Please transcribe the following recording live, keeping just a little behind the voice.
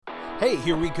Hey,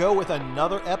 here we go with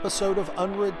another episode of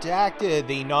Unredacted,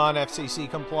 the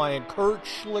non-FCC compliant Kurt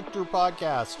Schlichter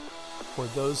podcast. For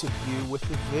those of you with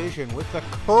the vision, with the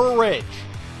courage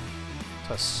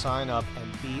to sign up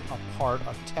and be a part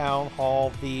of Town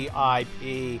Hall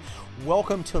VIP.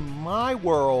 Welcome to my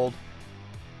world.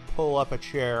 Pull up a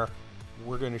chair.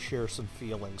 We're going to share some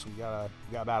feelings. We got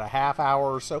about a half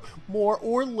hour or so, more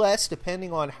or less,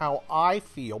 depending on how I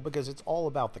feel, because it's all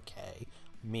about the K.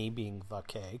 Me being the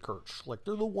K, Kurt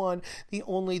Schlichter, the one, the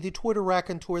only, the Twitter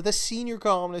raconteur, the senior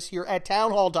columnist here at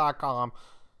townhall.com.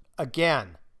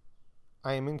 Again,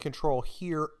 I am in control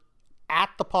here at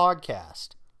the podcast.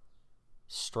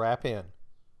 Strap in.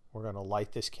 We're going to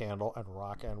light this candle and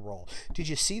rock and roll. Did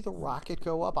you see the rocket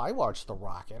go up? I watched the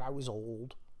rocket. I was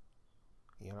old.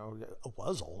 You know, I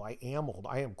was old. I am old.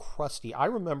 I am crusty. I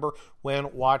remember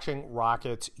when watching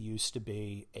rockets used to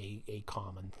be a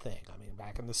common thing. I mean,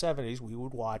 back in the 70s, we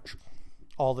would watch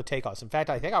all the takeoffs. In fact,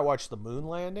 I think I watched the moon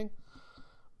landing,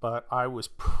 but I was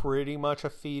pretty much a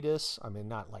fetus. I mean,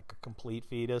 not like a complete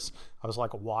fetus. I was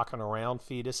like a walking around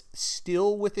fetus,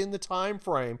 still within the time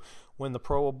frame when the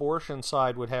pro-abortion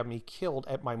side would have me killed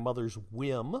at my mother's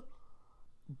whim.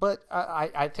 But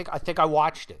I think I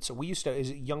watched it. So we used to,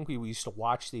 as young people, we used to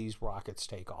watch these rockets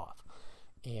take off,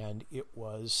 and it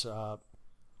was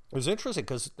interesting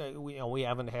because we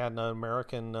haven't had an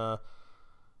American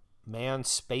manned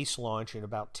space launch in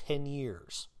about 10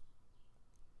 years.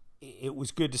 It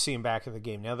was good to see him back in the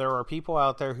game. Now there are people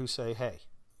out there who say, "Hey,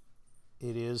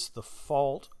 it is the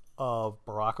fault of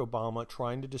Barack Obama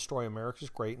trying to destroy America's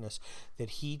greatness that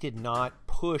he did not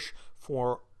push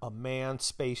for a manned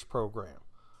space program."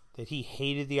 That he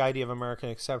hated the idea of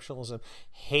American exceptionalism,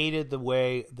 hated the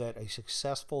way that a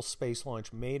successful space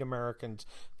launch made Americans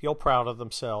feel proud of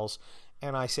themselves.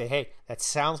 And I say, hey, that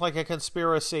sounds like a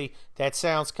conspiracy. That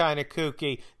sounds kind of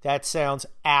kooky. That sounds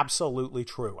absolutely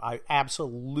true. I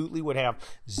absolutely would have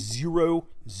zero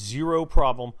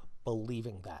problem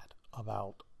believing that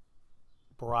about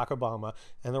Barack Obama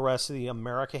and the rest of the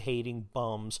America-hating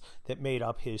bums that made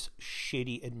up his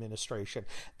shitty administration.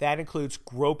 That includes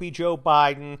Gropey Joe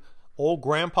Biden, old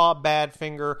Grandpa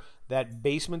Badfinger, that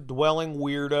basement-dwelling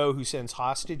weirdo who sends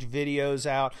hostage videos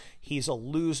out. He's a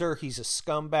loser. He's a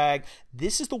scumbag.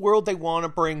 This is the world they want to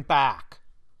bring back.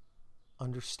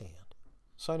 Understand.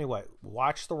 So anyway,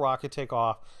 watch the rocket take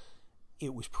off.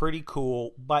 It was pretty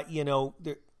cool, but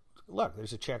look,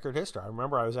 there's a checkered history. I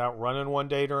remember I was out running one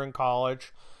day during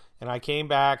college, and I came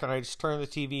back, and I just turned the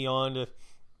TV on to,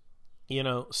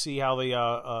 see how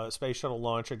the space shuttle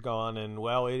launch had gone, and,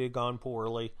 well, it had gone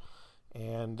poorly,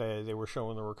 and they were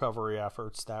showing the recovery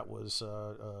efforts. That was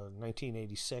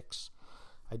 1986.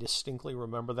 I distinctly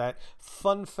remember that.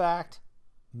 Fun fact,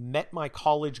 met my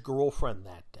college girlfriend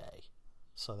that day,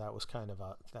 so that was kind of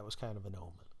an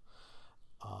omen.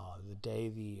 The day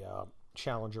the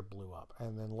Challenger blew up.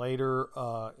 And then later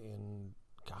I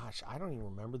don't even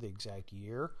remember the exact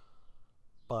year,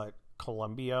 but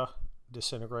Columbia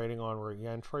disintegrating on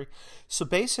re-entry. So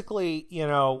basically,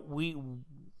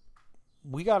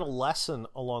 we got a lesson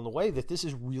along the way that this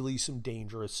is really some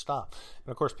dangerous stuff.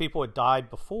 And of course, people had died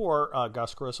before,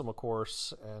 Gus Grissom, of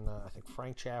course, and I think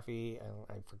Frank Chaffee, and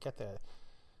I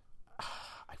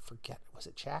forget, was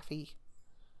it Chaffee?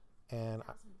 And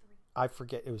I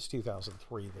forget, it was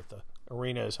 2003 that the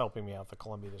arena is helping me out. The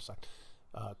Columbia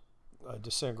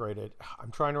disintegrated.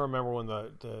 I'm trying to remember when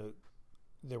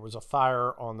there was a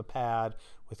fire on the pad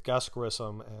with Gus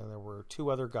Grissom, and there were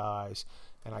two other guys,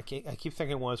 and I keep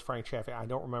thinking one was Frank Chaffee. I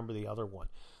don't remember the other one.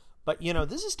 But,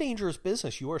 this is dangerous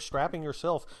business. You are strapping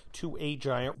yourself to a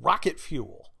giant rocket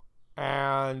fuel,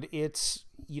 and it's,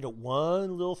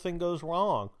 one little thing goes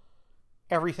wrong,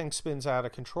 everything spins out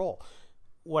of control.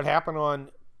 What happened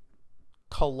on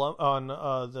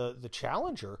the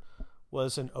Challenger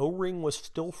was an O-ring was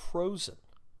still frozen.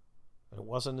 It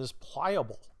wasn't as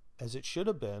pliable as it should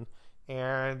have been,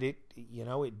 and it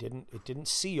didn't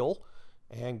seal,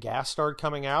 and gas started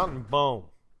coming out, and boom,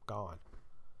 gone.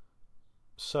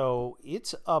 So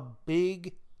it's a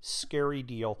big, scary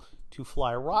deal to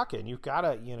fly a rocket. And you've got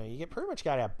to, you pretty much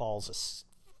got to have balls of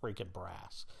freaking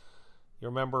brass. You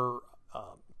remember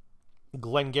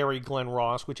Glenn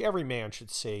Ross, which every man should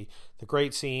see. The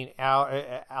great scene,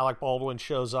 Alec Baldwin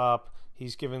shows up.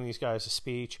 He's giving these guys a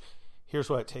speech. Here's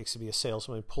what it takes to be a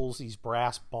salesman. He pulls these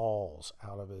brass balls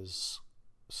out of his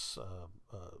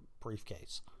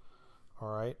briefcase. All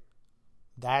right?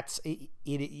 That's it.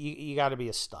 You got to be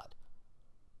a stud,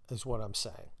 is what I'm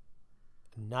saying.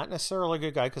 Not necessarily a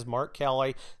good guy, because Mark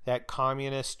Kelly, that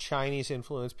communist,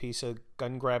 Chinese-influenced piece of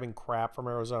gun-grabbing crap from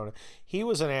Arizona, he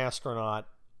was an astronaut,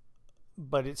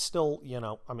 but it's still,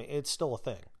 it's still a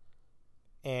thing.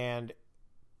 And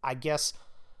I guess,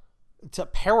 to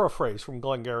paraphrase from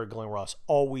Glengarry Glen Ross,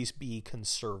 always be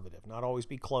conservative. Not always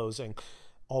be closing.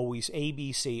 Always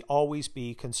ABC. Always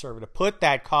be conservative. Put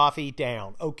that coffee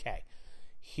down. Okay,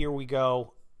 here we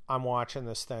go. I'm watching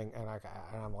this thing, and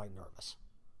I'm like nervous.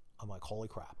 I'm like, holy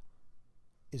crap.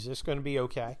 Is this going to be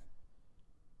okay?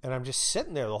 And I'm just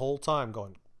sitting there the whole time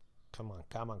going, come on,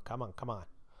 come on, come on, come on.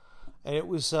 And it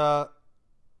was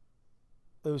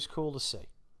cool to see.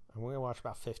 I'm going to watch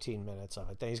about 15 minutes of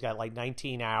it. Then he's got like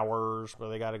 19 hours where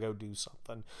they got to go do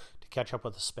something to catch up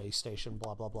with the space station,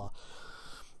 blah, blah, blah.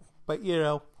 But, you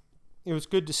know, it was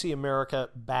good to see America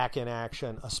back in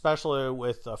action, especially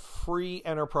with the free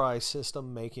enterprise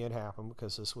system making it happen,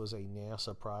 because this was a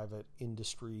NASA private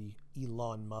industry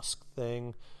Elon Musk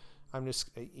thing. I'm just,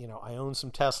 you know, I own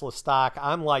some Tesla stock.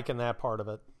 I'm liking that part of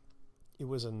it. It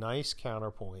was a nice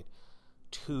counterpoint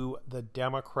to the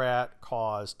Democrat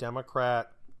cause,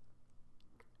 Democrat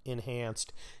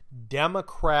enhanced,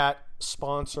 Democrat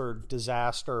sponsored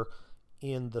disaster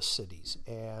in the cities.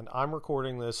 And I'm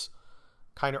recording this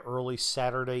kind of early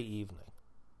Saturday evening,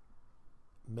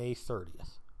 May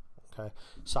 30th. Okay.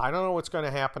 So I don't know what's going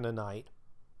to happen tonight,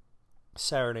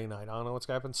 Saturday night. I don't know what's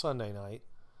going to happen Sunday night.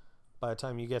 By the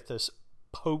time you get this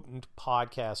potent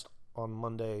podcast on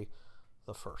Monday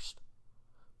the 1st.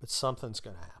 But something's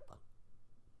going to happen.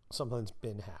 Something's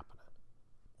been happening.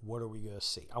 What are we going to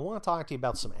see? I want to talk to you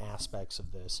about some aspects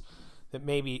of this that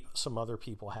maybe some other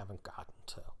people haven't gotten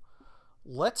to.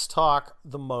 Let's talk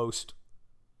the most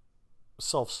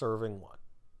self-serving one.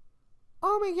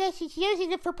 Oh my gosh, he's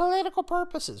using it for political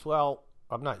purposes. Well,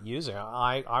 I'm not using it.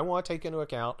 I want to take into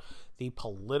account the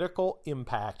political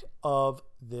impact of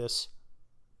this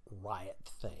riot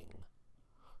thing.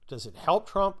 Does it help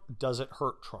Trump? Does it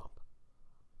hurt Trump?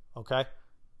 Okay?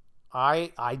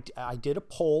 I did a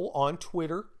poll on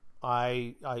Twitter.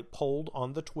 I polled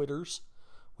on the Twitters,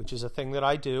 which is a thing that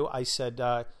I do. I said,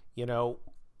 you know,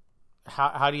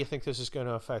 how do you think this is going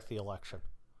to affect the election?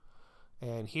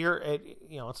 And here,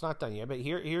 you know, it's not done yet, but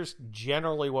here's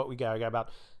generally what we got. I got about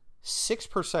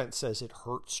 6% says it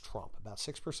hurts Trump. About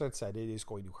 6% said it is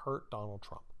going to hurt Donald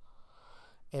Trump.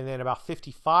 And then about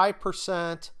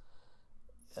 55%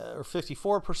 or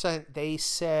 54%, they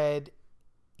said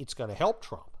it's going to help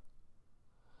Trump.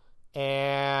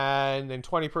 And then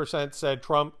 20% said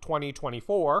Trump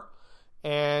 2024.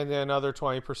 And then another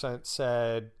 20%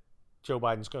 said Joe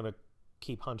Biden's going to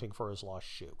keep hunting for his lost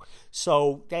shoe.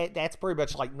 So that's pretty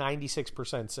much like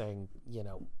 96% saying, you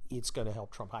know, it's going to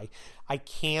help Trump. I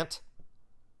can't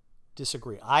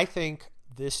disagree. I think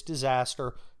this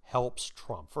disaster helps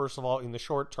Trump. First of all, in the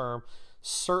short term,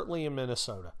 certainly in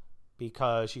Minnesota,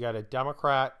 because you got a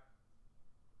Democrat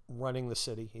running the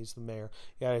city. He's the mayor.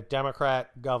 You got a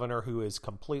Democrat governor who is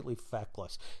completely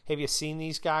feckless. Have you seen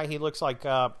these guys? He looks like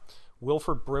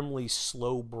Wilford Brimley's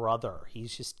slow brother.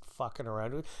 He's just fucking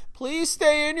around. Please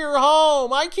stay in your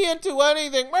home. I can't do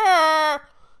anything.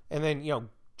 And then, you know,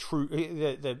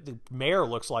 the mayor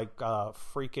looks like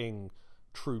freaking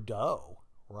Trudeau,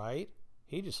 right?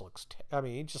 He just looks,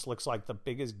 he just looks like the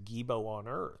biggest Gibo on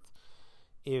earth.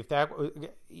 If that,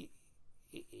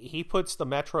 he puts the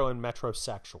Metro in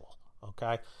metrosexual,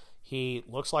 okay? He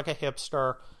looks like a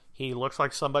hipster. He looks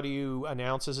like somebody who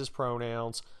announces his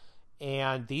pronouns.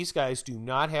 And these guys do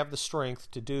not have the strength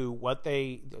to do what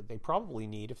they probably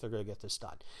need if they're going to get this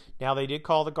done. Now, they did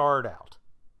call the guard out.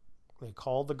 They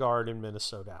called the guard in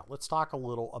Minnesota out. Let's talk a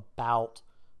little about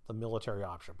the military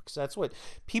option, because that's what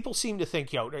people seem to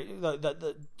think,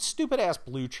 the stupid-ass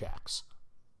blue checks.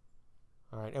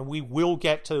 All right, and we will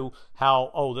get to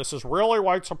how, this is really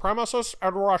white supremacists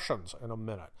and Russians in a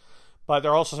minute. But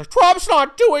they're also saying, Trump's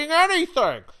not doing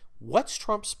anything. What's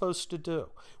Trump supposed to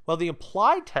do? Well, the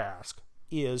implied task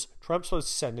is Trump's supposed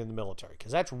to send in the military,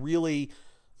 because that's really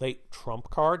the Trump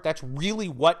card. That's really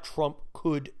what Trump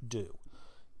could do,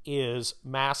 is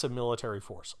massive military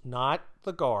force. Not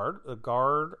the guard. The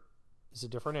guard is a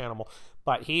different animal.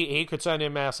 But he could send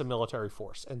in massive military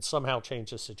force and somehow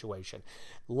change the situation.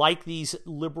 Like these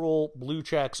liberal blue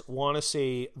checks want to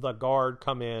see the guard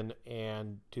come in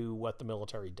and do what the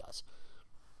military does,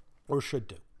 or should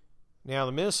do. Now,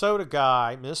 the Minnesota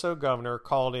governor,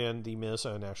 called in the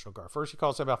Minnesota National Guard. First, he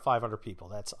calls in about 500 people.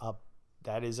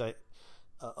 That is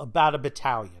about a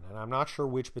battalion, and I'm not sure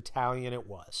which battalion it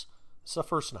was. It's the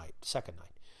first night, second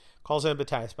night. Calls in a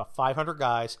battalion. It's about 500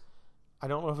 guys. I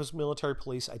don't know if it was military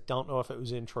police. I don't know if it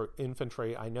was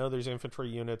infantry. I know there's infantry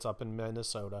units up in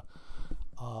Minnesota.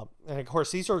 And, of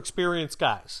course, these are experienced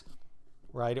guys,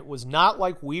 right? It was not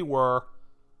like we were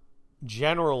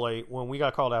generally, when we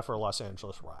got called out for Los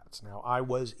Angeles riots, now I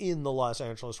was in the Los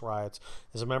Angeles riots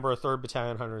as a member of 3rd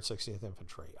Battalion, 160th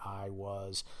Infantry. I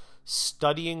was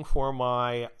studying for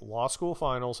my law school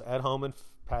finals at home in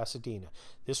Pasadena.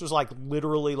 This was like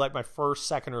literally like my first,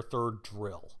 second, or third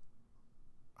drill.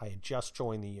 I had just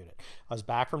joined the unit. I was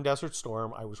back from Desert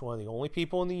Storm. I was one of the only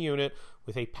people in the unit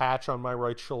with a patch on my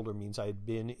right shoulder. Means I had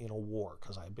been in a war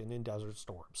because I had been in Desert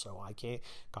Storm. So I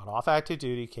got off active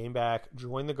duty, came back,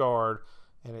 joined the Guard,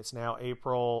 and it's now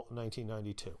April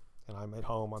 1992. And I'm at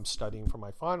home. I'm studying for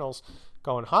my finals,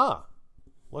 going,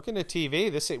 looking at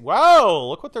TV. Whoa,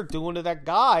 look what they're doing to that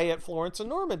guy at Florence and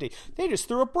Normandy. They just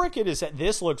threw a brick at his head.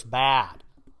 This looks bad.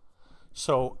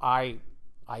 So I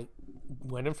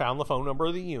went and found the phone number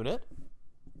of the unit.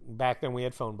 Back then we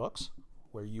had phone books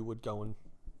where you would go and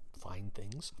find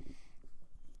things.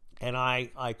 And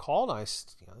I called.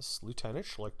 This is Lieutenant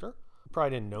Schlichter. He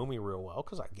probably didn't know me real well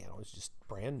because, again, I was just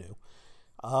brand new.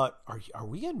 Are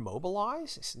we getting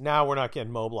mobilized? He said, no, we're not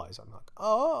getting mobilized. I'm like,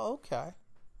 oh, okay.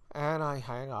 And I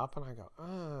hang up and I go,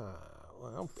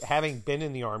 well, having been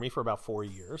in the Army for about 4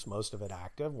 years, most of it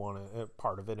active,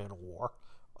 part of it in a war,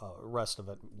 rest of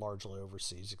it largely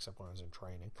overseas, except when I was in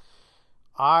training.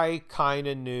 I kind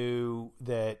of knew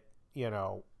that,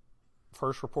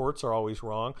 first reports are always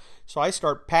wrong. So I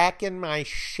start packing my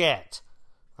shit.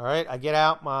 All right. I get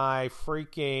out my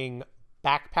freaking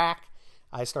backpack.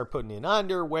 I start putting in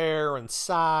underwear and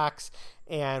socks.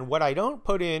 And what I don't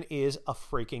put in is a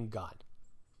freaking gun.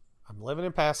 I'm living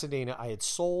in Pasadena. I had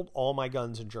sold all my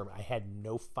guns in Germany. I had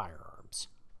no firearms,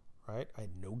 right? I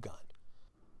had no gun.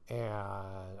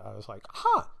 And I was like,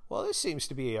 well, this seems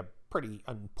to be a pretty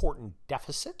important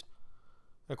deficit.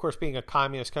 And of course, being a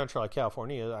communist country like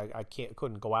California, I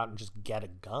couldn't go out and just get a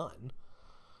gun,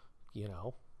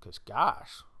 because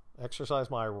gosh, exercise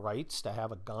my rights to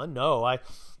have a gun? No, I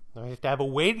have to have a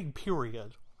waiting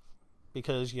period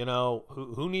because,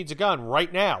 who needs a gun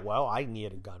right now? Well, I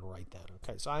need a gun right then.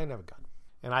 Okay, so I didn't have a gun.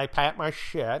 And I packed my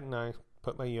shit and I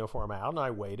put my uniform out and I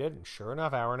waited. And sure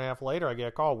enough, hour and a half later, I get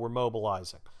a call. We're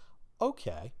mobilizing.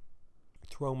 Okay.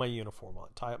 Throw my uniform on,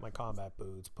 tie up my combat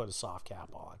boots, put a soft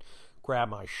cap on, grab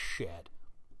my shit,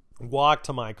 walk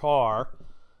to my car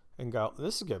and go,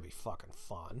 this is going to be fucking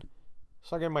fun.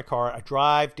 So I get in my car. I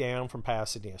drive down from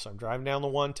Pasadena. So I'm driving down the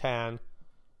 110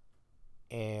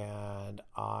 and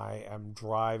I am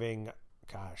driving.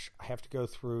 Gosh, I have to go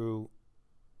through.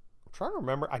 I'm trying to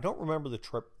remember. I don't remember the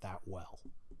trip that well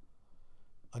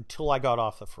until I got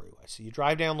off the freeway. So you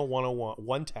drive down the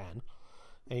 110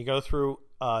 and you go through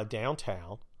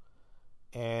downtown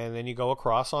and then you go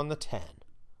across on the 10.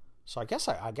 So I guess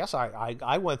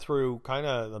I went through kind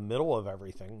of the middle of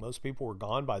everything. Most people were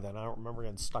gone by then. I don't remember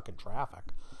getting stuck in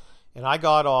traffic. And I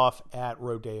got off at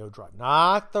Rodeo Drive,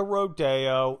 not the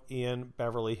Rodeo in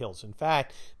Beverly Hills. In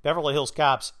fact, Beverly Hills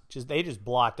cops they just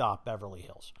blocked off Beverly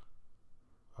Hills.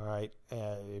 All right,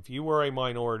 if you were a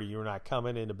minority, you were not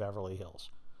coming into Beverly Hills.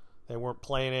 They weren't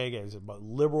playing any games. It's a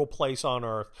liberal place on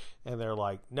earth, and they're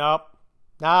like, nope,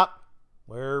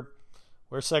 we're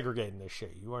segregating this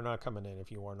shit. You are not coming in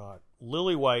if you are not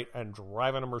lily white and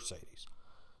driving a Mercedes.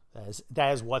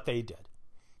 That is what they did.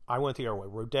 I went the other way.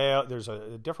 Rodeo, there's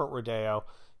a different Rodeo,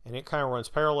 and it kind of runs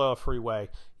parallel freeway.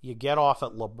 You get off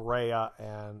at La Brea,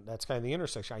 and that's kind of the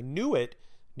intersection. I knew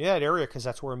that area because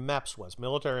that's where MEPS was,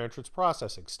 Military Entrance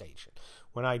Processing Station.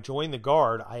 When I joined the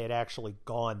Guard, I had actually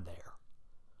gone there.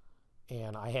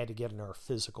 And I had to get another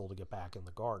physical to get back in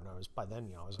the Guard. And by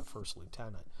then, I was a first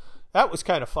lieutenant. That was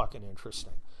kind of fucking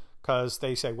interesting. Because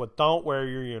they say, well, don't wear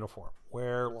your uniform.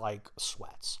 Wear,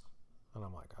 sweats. And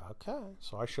I'm like, okay.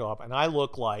 So I show up, and I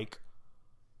look like,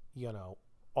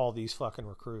 all these fucking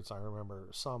recruits. I remember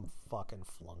some fucking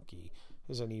flunky.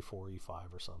 Is an E4,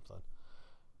 E5 or something.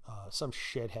 Some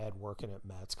shithead working at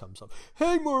Mets comes up.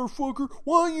 Hey, motherfucker,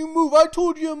 why don't you move? I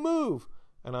told you to move.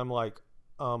 And I'm like,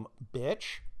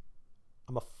 bitch.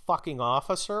 I'm a fucking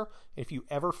officer. If you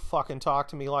ever fucking talk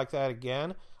to me like that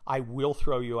again, I will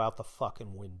throw you out the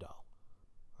fucking window.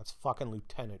 That's fucking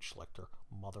Lieutenant Schlichter,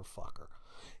 motherfucker.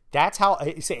 That's how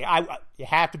you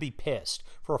have to be pissed.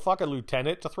 For a fucking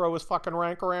lieutenant to throw his fucking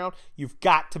rank around, you've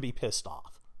got to be pissed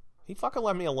off. He fucking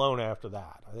let me alone after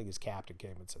that. I think his captain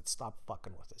came and said, stop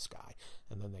fucking with this guy.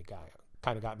 And then they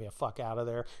kind of got me a fuck out of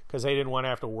there because they didn't want to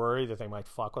have to worry that they might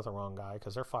fuck with the wrong guy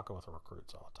because they're fucking with the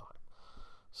recruits all the time.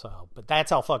 So, but that's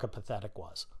how fucking pathetic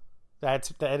was.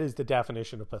 That is the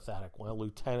definition of pathetic when a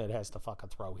lieutenant has to fucking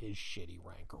throw his shitty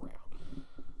rank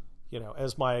around.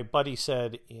 As my buddy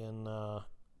said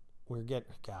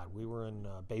we were in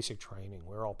basic training.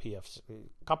 We were all PFC.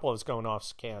 A couple of us going off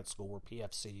scout school were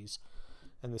PFCs.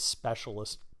 And this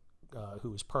specialist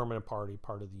who was permanent party,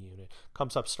 part of the unit,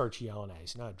 comes up, starts yelling at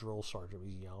us. He's not a drill sergeant,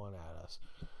 but he's yelling at us.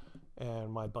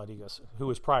 And my buddy goes, who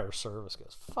was prior service,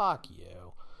 goes, "Fuck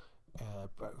you." And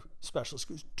specialist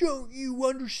goes, "Don't you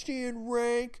understand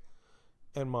rank?"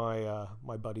 And my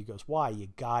buddy goes, "Why? You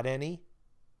got any?"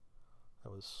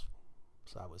 That was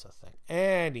a thing.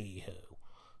 Anywho,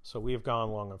 so we have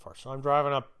gone long and far. So I'm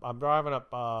driving up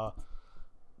La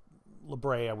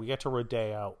Brea. We get to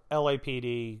Rodeo,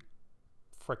 LAPD,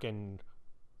 frickin'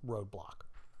 roadblock.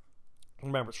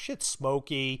 Remember, shit's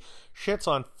smoky, shit's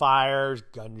on fires,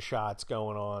 gunshots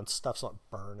going on, stuff's not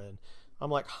burning. I'm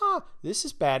like, this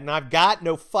is bad, and I've got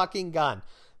no fucking gun.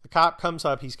 The cop comes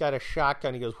up, he's got a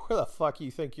shotgun. He goes, "Where the fuck you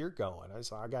think you're going?" I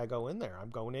said, "I gotta go in there. I'm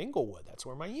going to Inglewood. That's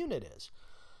where my unit is."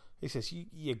 He says,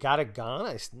 you got a gun?"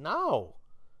 I said, "No."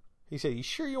 He said, "You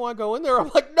sure you want to go in there?"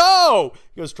 I'm like, "No."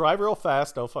 He goes, "Drive real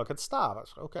fast, don't fucking stop." I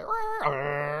said, "Okay."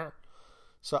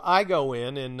 So I go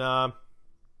in and, I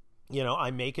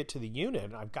make it to the unit,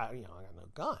 and I've got, I got no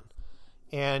gun.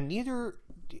 And we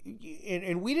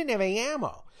didn't have any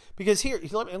ammo. Because here,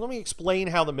 let me explain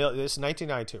how this is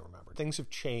 1992, remember. Things have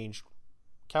changed.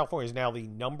 California is now the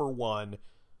number one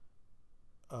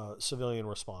civilian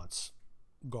response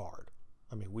guard.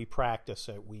 I mean, we practice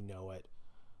it, we know it.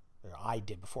 I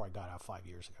did before I got out 5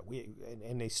 years ago.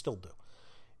 And they still do.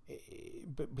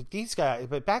 But these guys,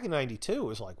 back in 92, it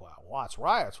was like, wow, Watts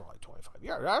riots were like 25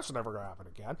 years. That's never going to happen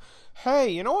again. Hey,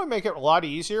 you know what would make it a lot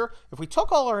easier? If we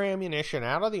took all our ammunition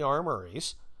out of the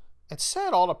armories and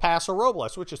sent all to Paso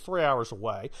Robles, which is 3 hours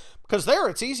away, because there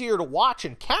it's easier to watch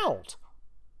and count.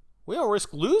 We don't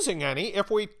risk losing any if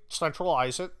we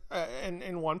centralize it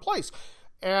in one place.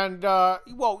 And, there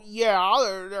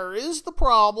is the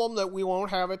problem that we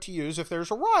won't have it to use if there's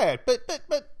a riot. But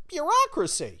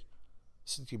bureaucracy.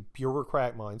 It's a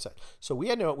bureaucratic mindset. So we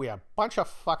had a bunch of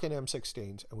fucking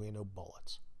M16s and we had no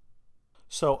bullets.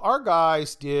 So our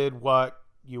guys did what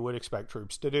you would expect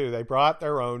troops to do. They brought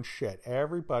their own shit.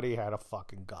 Everybody had a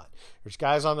fucking gun. There's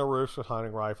guys on the roofs with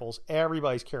hunting rifles.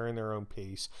 Everybody's carrying their own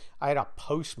piece. I had a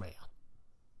postman.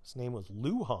 His name was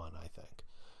Lujan, I think.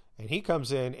 And he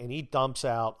comes in and he dumps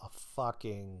out a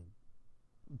fucking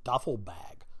duffel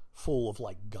bag full of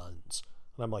like guns.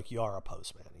 And I'm like, "You're a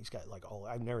postman." He's got like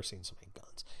I've never seen so many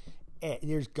guns. And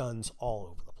there's guns all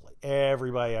over the place.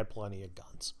 Everybody had plenty of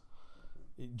guns.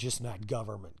 Just not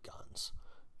government guns.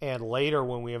 And later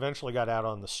when we eventually got out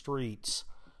on the streets,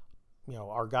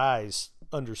 our guys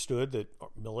understood that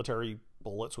military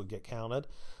bullets would get counted.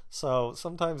 So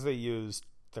sometimes they used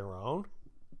their own.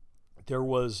 There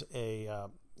was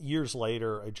years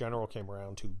later, a general came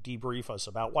around to debrief us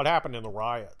about what happened in the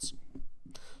riots.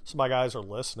 So my guys are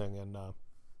listening, and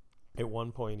at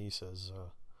one point he says,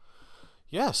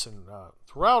 "Yes, and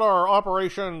throughout our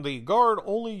operation, the guard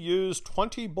only used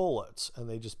 20 bullets," and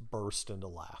they just burst into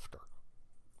laughter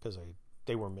because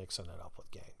they were mixing it up with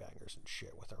gangbangers and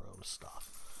shit with their own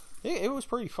stuff. It was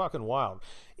pretty fucking wild.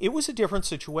 It was a different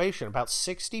situation. About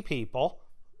 60 people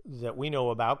that we know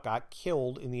about got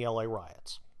killed in the LA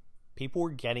riots. People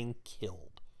were getting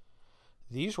killed.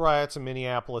 These riots in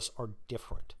Minneapolis are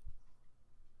different.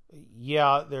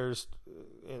 Yeah, there's,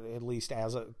 at least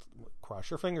cross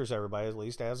your fingers, everybody, at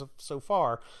least as of so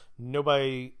far,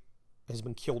 nobody has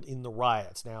been killed in the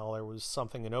riots. Now, there was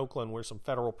something in Oakland where some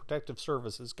Federal Protective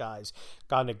Services guys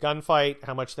got in a gunfight.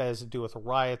 How much that has to do with the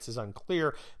riots is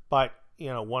unclear, but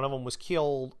one of them was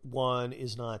killed. One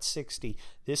is not 60.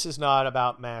 This is not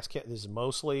about mass kill. This is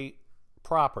mostly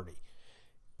property.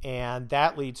 And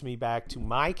that leads me back to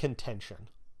my contention.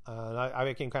 I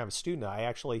became kind of a student. I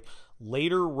actually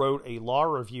later wrote a law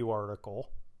review article,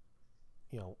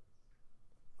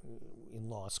 in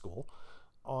law school,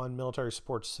 on military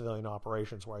support to civilian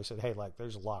operations, where I said, hey,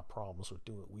 there's a lot of problems with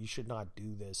doing it. We should not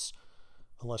do this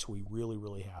unless we really,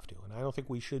 really have to. And I don't think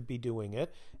we should be doing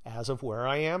it as of where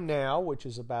I am now, which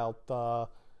is about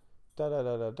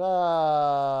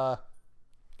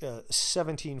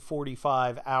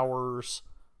 1745 hours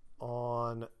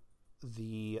on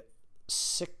the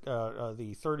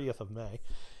 30th of May.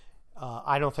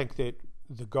 I don't think that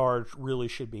the guard really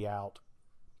should be out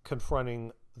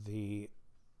confronting the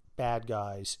bad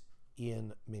guys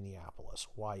in Minneapolis.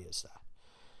 Why is that?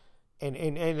 And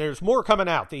there's more coming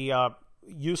out. The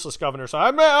useless governor said,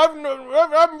 I've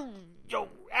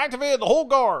activated the whole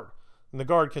guard. And the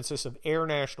guard consists of Air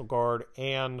National Guard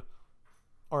and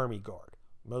Army Guard.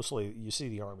 Mostly you see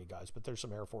the Army guys, but there's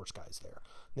some Air Force guys there.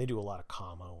 They do a lot of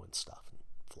commo and stuff, and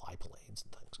fly planes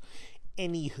and things.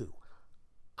 Anywho,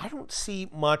 I don't see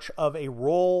much of a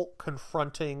role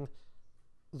confronting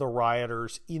the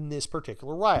rioters in this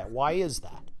particular riot. Why is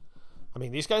that? I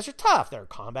mean, these guys are tough. They're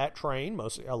combat trained.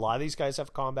 A lot of these guys have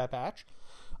a combat patch.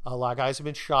 A lot of guys have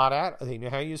been shot at. They know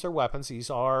how to use their weapons. These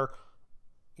are,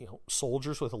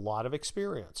 soldiers with a lot of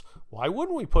experience. Why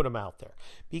wouldn't we put them out there?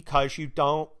 Because you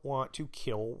don't want to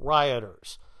kill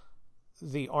rioters.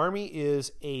 The Army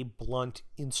is a blunt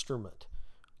instrument.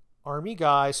 Army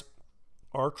guys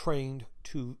are trained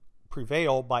to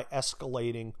prevail by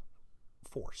escalating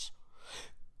force.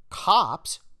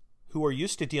 Cops, who are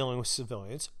used to dealing with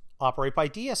civilians, operate by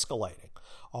de-escalating.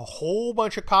 A whole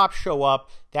bunch of cops show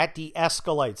up, that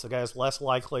de-escalates. The guy's less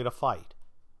likely to fight.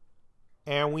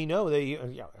 And we know that,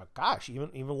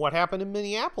 even what happened in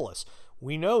Minneapolis.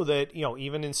 We know that,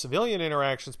 even in civilian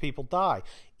interactions, people die.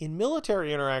 In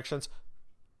military interactions,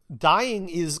 dying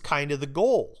is kind of the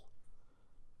goal.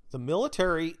 The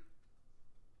military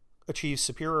achieves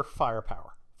superior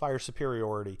firepower, fire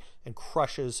superiority, and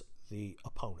crushes the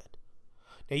opponent.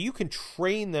 Now, you can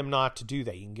train them not to do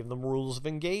that. You can give them rules of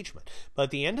engagement. But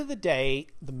at the end of the day,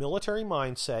 the military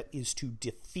mindset is to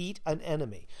defeat an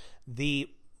enemy. The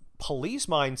police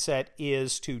mindset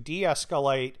is to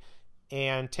de-escalate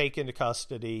and take into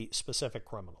custody specific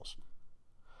criminals.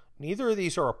 Neither of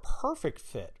these are a perfect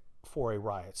fit for a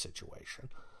riot situation.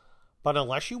 But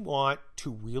unless you want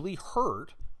to really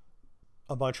hurt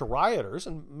a bunch of rioters,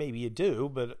 and maybe you do,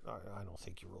 but I don't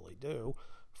think you really do,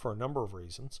 for a number of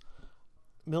reasons,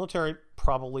 military,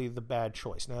 probably the bad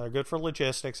choice. Now, they're good for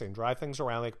logistics. They can drive things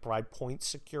around. They can provide point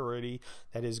security,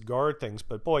 that is, guard things.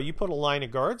 But boy, you put a line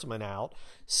of guardsmen out,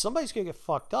 somebody's going to get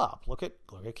fucked up. Look at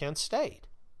Kent State.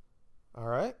 All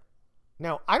right?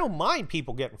 Now, I don't mind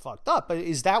people getting fucked up, but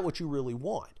is that what you really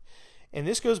want? And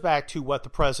this goes back to what the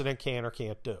president can or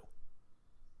can't do.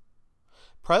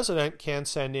 President can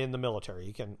send in the military.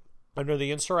 He can, under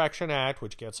the Insurrection Act,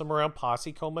 which gets them around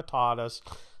posse comitatus.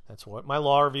 That's what my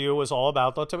law review was all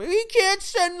about. Don't tell me, he can't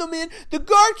send them in. The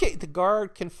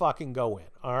guard can fucking go in,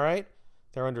 all right?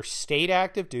 They're under state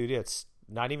active duty. It's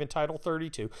not even Title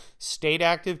 32. State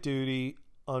active duty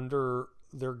under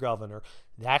their governor.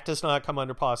 That does not come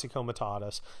under posse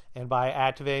comitatus. And by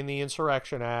activating the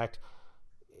Insurrection Act,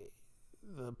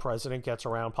 the president gets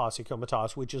around posse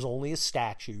comitatus, which is only a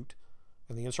statute.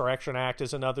 And the Insurrection Act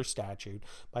is another statute.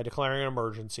 By declaring an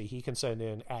emergency, he can send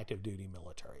in active duty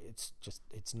military.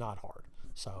 It's not hard.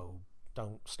 So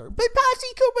don't start. But posse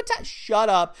comitatus, shut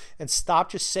up and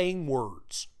stop just saying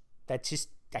words. That's just,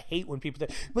 I hate when people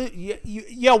say, but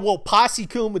well, posse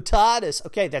comitatus.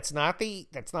 Okay, that's not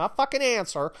fucking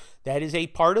answer. That is a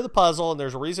part of the puzzle, and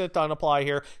there's a reason it doesn't apply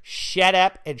here. Shut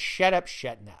up and shut up,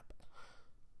 shutting up.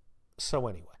 So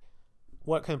anyway.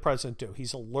 What can the president do?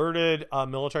 He's alerted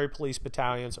military police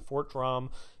battalions at Fort Drum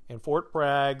and Fort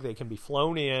Bragg. They can be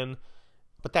flown in,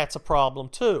 but that's a problem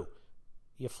too.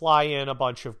 You fly in a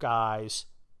bunch of guys.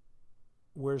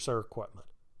 Where's their equipment?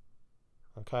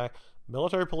 Okay?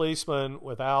 Military policemen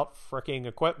without fricking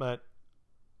equipment,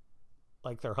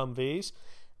 like their Humvees,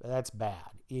 that's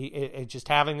bad. Just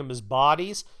having them as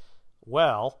bodies,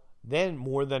 well, then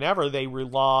more than ever, they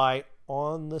rely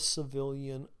on the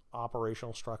civilian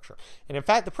operational structure. And in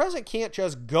fact, the president can't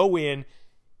just go in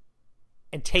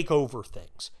and take over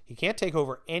things. He can't take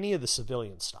over any of the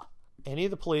civilian stuff, any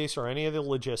of the police or any of the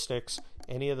logistics,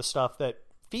 any of the stuff that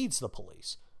feeds the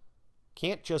police.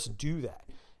 Can't just do that.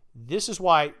 This is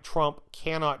why Trump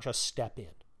cannot just step in.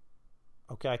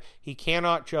 Okay? He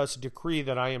cannot just decree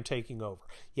that I am taking over.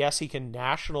 Yes, he can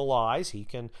nationalize. He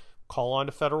can call on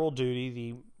to federal duty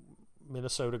the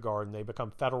Minnesota Guard, and they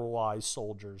become federalized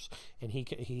soldiers, and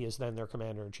he is then their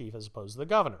commander-in-chief as opposed to the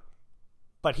governor.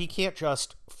 But he can't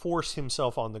just force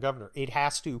himself on the governor. It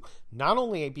has to not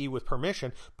only be with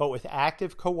permission, but with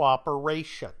active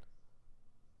cooperation.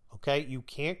 Okay? You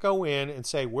can't go in and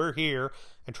say, we're here,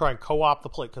 and try and co-opt the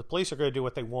police, because police are going to do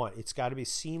what they want. It's got to be a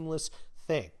seamless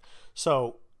thing.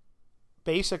 So,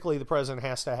 basically, the president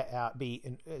has to be,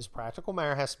 as a practical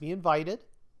matter, has to be invited,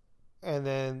 and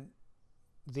then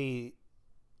the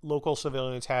local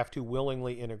civilians have to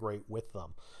willingly integrate with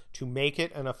them to make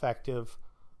it an effective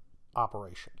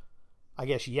operation. I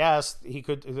guess, yes,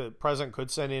 the president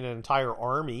could send in an entire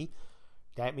army.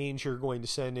 That means you're going to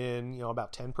send in,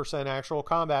 about 10% actual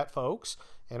combat folks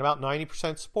and about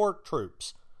 90% support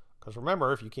troops. Because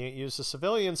remember, if you can't use the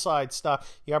civilian side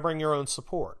stuff, you got to bring your own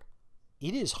support.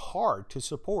 It is hard to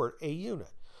support a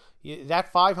unit.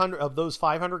 That 500 of those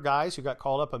 500 guys who got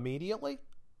called up immediately,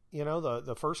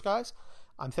 the first guys,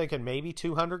 I'm thinking maybe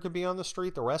 200 could be on the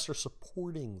street. The rest are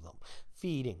supporting them,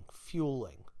 feeding,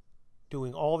 fueling,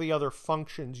 doing all the other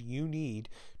functions you need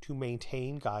to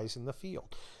maintain guys in the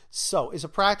field. So, as a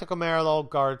practical matter, the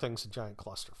guard thing's a giant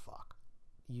clusterfuck.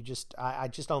 I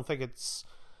just don't think it's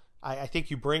I think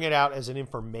you bring it out as an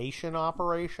information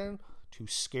operation to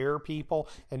scare people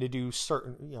and to do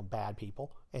certain, bad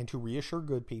people and to reassure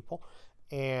good people.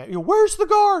 And, where's the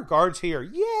guard? Guard's here.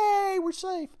 Yay, we're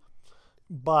safe.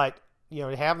 But,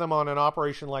 to have them on an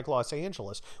operation like Los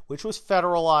Angeles, which was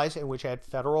federalized and which had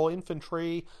federal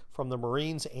infantry from the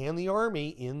Marines and the Army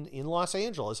in Los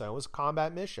Angeles. That was a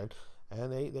combat mission.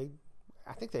 And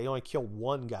I think they only killed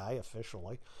one guy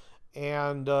officially.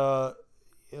 And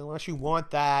unless you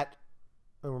want that,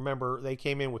 and remember, they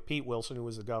came in with Pete Wilson, who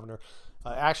was the governor.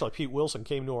 Actually, Pete Wilson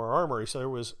came to our armory, so there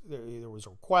was a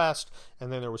request,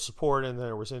 and then there was support, and then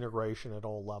there was integration at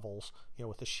all levels,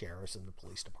 with the sheriffs and the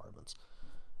police departments.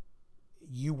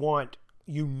 You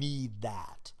need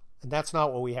that. And that's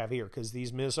not what we have here, because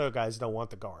these Minnesota guys don't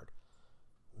want the Guard.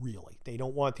 Really. They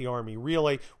don't want the Army.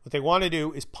 Really, what they want to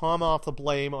do is palm off the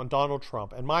blame on Donald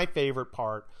Trump. And my favorite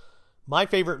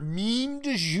meme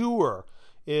du jour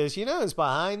is, who's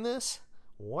behind this?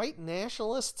 White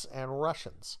nationalists and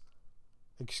Russians.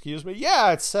 Excuse me?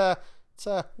 Yeah, it's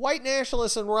white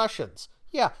nationalists and Russians.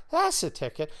 Yeah, that's a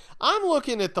ticket. I'm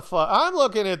looking at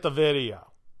the video.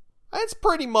 That's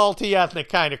pretty multi-ethnic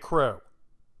kind of crew.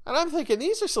 And I'm thinking,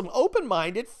 these are some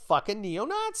open-minded fucking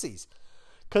neo-Nazis.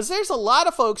 Because there's a lot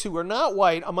of folks who are not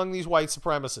white among these white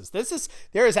supremacists.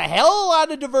 There is a hell of a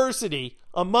lot of diversity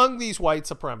among these white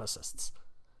supremacists.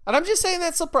 And I'm just saying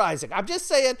that's surprising. I'm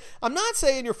not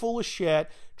saying you're full of shit,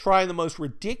 trying the most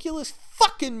ridiculous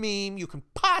fucking meme you can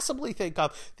possibly think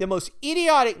of, the most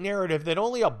idiotic narrative that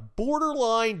only a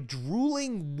borderline,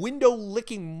 drooling,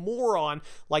 window-licking moron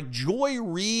like Joy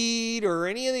Reid or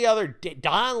any of the other,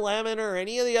 Don Lemon or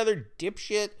any of the other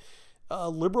dipshit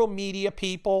liberal media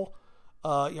people,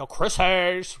 Chris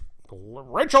Hayes,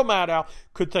 Rachel Maddow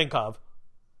could think of.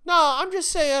 No, I'm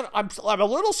just saying, I'm a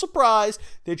little surprised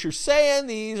that you're saying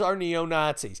these are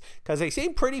neo-Nazis, because they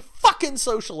seem pretty fucking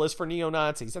socialist for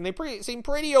neo-Nazis, and they seem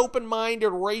pretty open-minded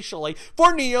racially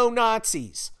for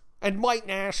neo-Nazis and white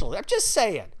nationalists. I'm just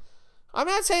saying. I'm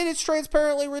not saying it's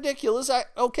transparently ridiculous.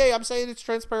 I'm saying it's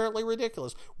transparently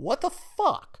ridiculous. What the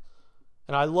fuck?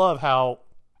 And I love how,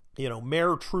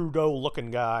 Mayor Trudeau-looking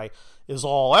guy is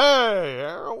all, hey,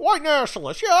 white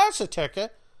nationalist, yeah, that's a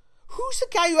ticket. Who's the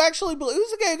guy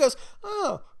who goes,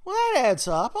 oh, well, that adds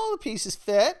up. All the pieces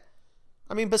fit.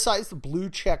 I mean, besides the blue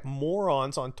check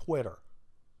morons on Twitter.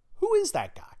 Who is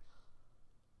that guy?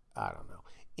 I don't know.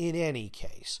 In any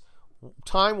case,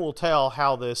 time will tell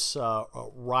how this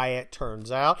riot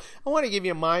turns out. I want to give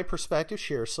you my perspective,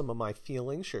 share some of my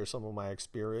feelings, share some of my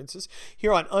experiences.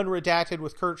 Here on Unredacted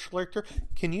with Kurt Schlichter,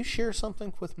 can you share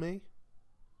something with me?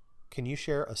 Can you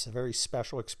share a very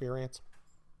special experience?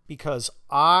 Because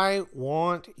I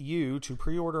want you to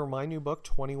pre-order my new book,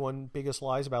 21 Biggest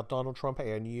Lies About Donald Trump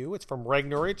and You. It's from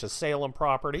Regnery. It's a Salem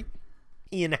property.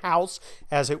 In-house,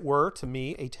 as it were, to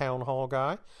me, a town hall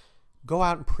guy. Go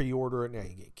out and pre-order it now.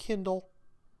 You get Kindle.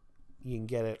 You can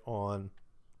get it on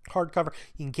hardcover.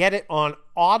 You can get it on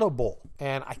Audible.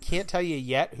 And I can't tell you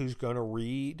yet who's going to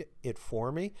read it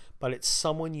for me, but it's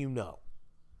someone you know.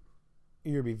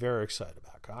 You're going to be very excited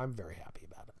about it. I'm very happy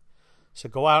about it. So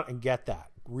go out and get that.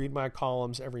 Read my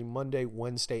columns every Monday,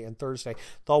 Wednesday, and Thursday.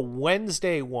 The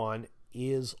Wednesday one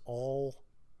is all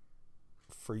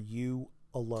for you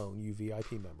alone, you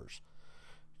VIP members.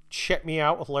 Check me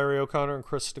out with Larry O'Connor and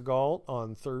Chris DeGault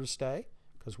on Thursday,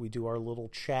 because we do our little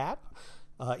chat.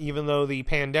 Even though the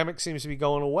pandemic seems to be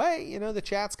going away, the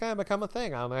chat's kind of become a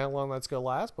thing. I don't know how long that's going to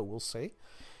last, but we'll see.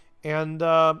 And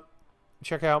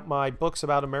check out my books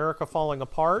about America falling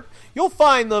apart. You'll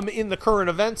find them in the current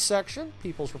events section.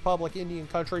 People's Republic, Indian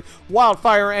Country,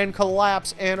 Wildfire and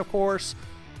Collapse. And, of course,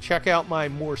 check out my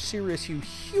more serious Hugh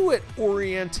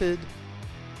Hewitt-oriented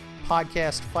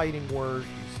podcast, Fighting Words.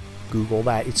 Google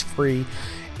that. It's free.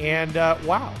 And,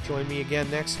 join me again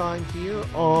next time here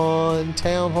on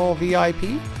Town Hall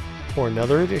VIP for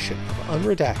another edition of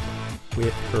Unredacted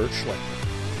with Kurt Schlichter.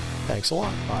 Thanks a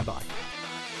lot. Bye-bye.